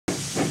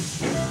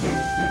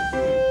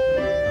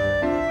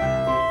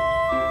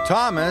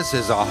Thomas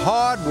is a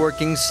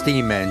hard-working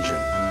steam engine.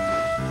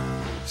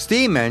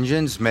 Steam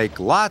engines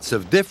make lots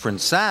of different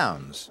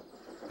sounds,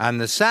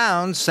 and the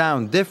sounds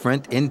sound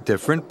different in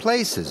different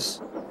places.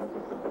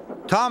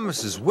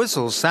 Thomas's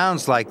whistle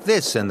sounds like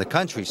this in the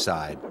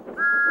countryside.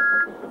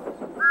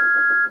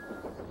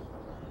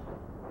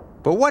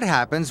 But what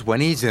happens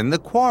when he's in the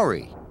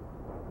quarry?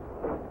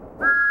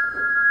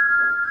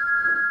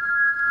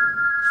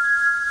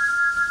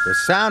 The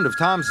sound of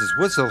Thomas's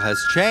whistle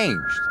has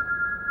changed.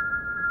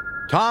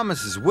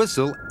 Thomas's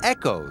whistle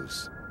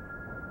echoes.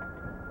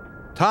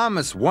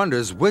 Thomas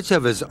wonders which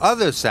of his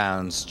other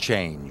sounds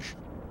change.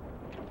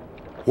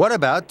 What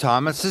about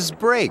Thomas's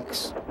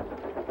brakes?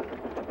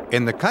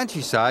 In the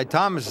countryside,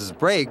 Thomas's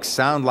brakes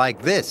sound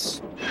like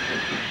this.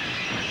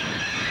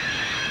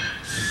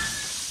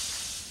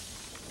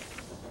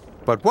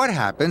 But what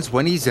happens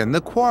when he's in the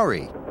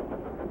quarry?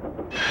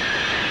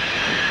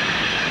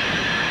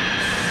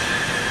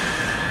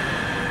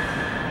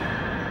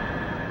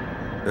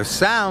 The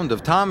sound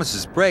of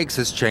Thomas's brakes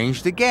has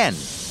changed again.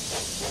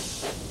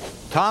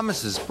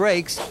 Thomas's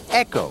brakes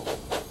echo.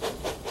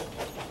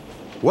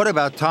 What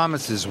about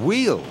Thomas's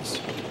wheels?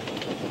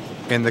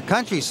 In the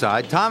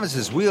countryside,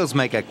 Thomas's wheels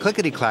make a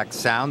clickety-clack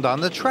sound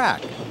on the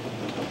track.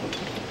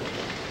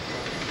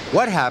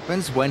 What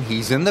happens when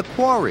he's in the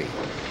quarry?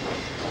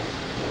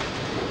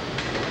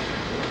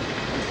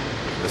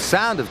 The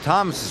sound of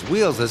Thomas's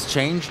wheels has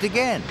changed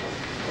again.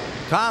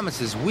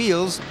 Thomas's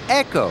wheels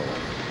echo.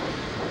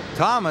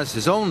 Thomas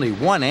is only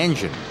one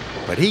engine,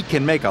 but he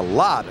can make a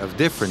lot of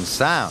different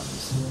sounds.